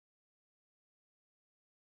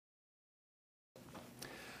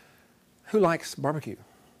Who likes barbecue?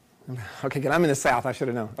 Okay, good. I'm in the South. I should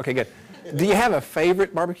have known. Okay, good. Do you have a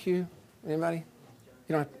favorite barbecue? Anybody?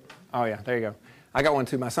 You don't? Oh, yeah. There you go. I got one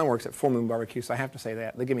too. My son works at Full Moon Barbecue, so I have to say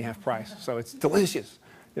that. They give me half price, so it's delicious.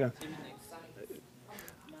 You know.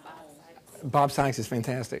 Bob Sykes is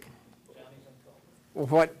fantastic.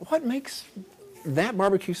 What makes that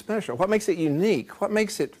barbecue special? What makes it unique? What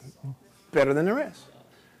makes it better than the rest?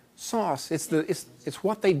 Sauce. It's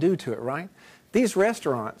what they do to it, right? These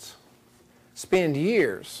restaurants spend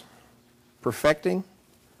years perfecting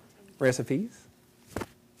recipes.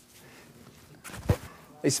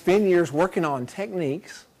 They spend years working on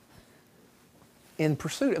techniques in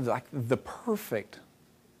pursuit of like the perfect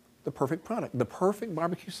product, the perfect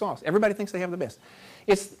barbecue sauce. Everybody thinks they have the best.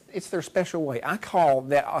 It's their special way. I call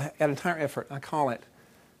that entire effort, I call it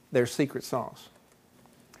their secret sauce.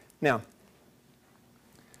 Now,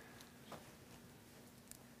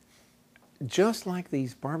 just like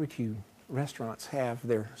these barbecue restaurants have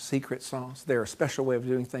their secret sauce, their special way of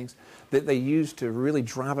doing things that they use to really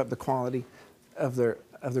drive up the quality of their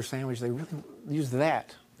sandwich, they really use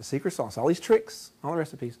that, the secret sauce, all these tricks, all the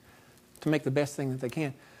recipes, to make the best thing that they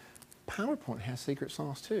can. PowerPoint has secret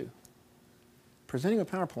sauce too. Presenting a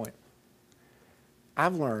PowerPoint,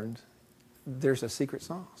 I've learned there's a secret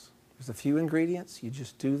sauce. There's a few ingredients, you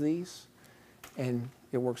just do these, and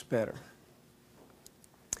it works better.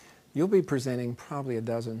 You'll be presenting probably a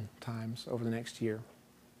dozen times over the next year.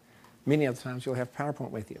 Many other times you'll have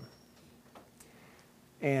PowerPoint with you.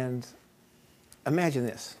 And imagine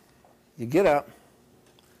this. You get up,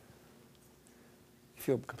 you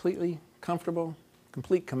feel completely comfortable,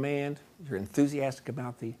 complete command, you're enthusiastic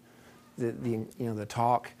about the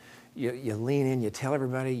talk. You lean in, you tell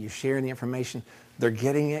everybody, you're sharing the information. They're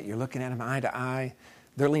getting it, you're looking at them eye to eye.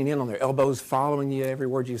 They're leaning in on their elbows, following you, every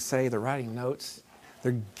word you say. They're writing notes.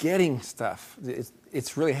 They're getting stuff.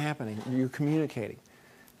 It's really happening. You're communicating.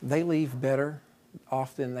 They leave better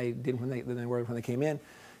off than they did than they were when they came in.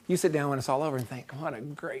 You sit down when it's all over and think, what a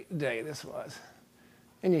great day this was.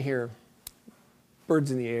 And you hear birds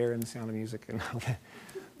in the air and the sound of music and all that.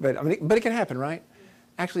 But it can happen, right?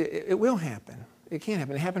 Actually, it will happen. It can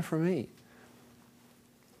happen. It happened for me.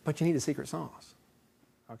 But you need the secret sauce.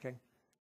 Okay?